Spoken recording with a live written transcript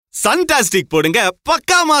சன்டாஸ்டிக் போடுங்க,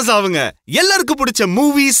 பக்கா மாஸ் ஆவுங்க. எல்லாருக்கும் பிடிச்ச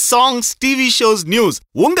movies, songs, TV shows, news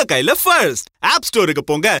உங்க கையில ஃபர்ஸ்ட். ஆப் ஸ்டோருக்கு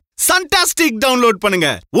போங்க, சன்டாஸ்டிக் டவுன்லோட்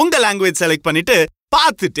பண்ணுங்க. உங்க லாங்குவேஜ் செலக்ட் பண்ணிட்டு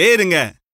பார்த்துட்டே இருங்க.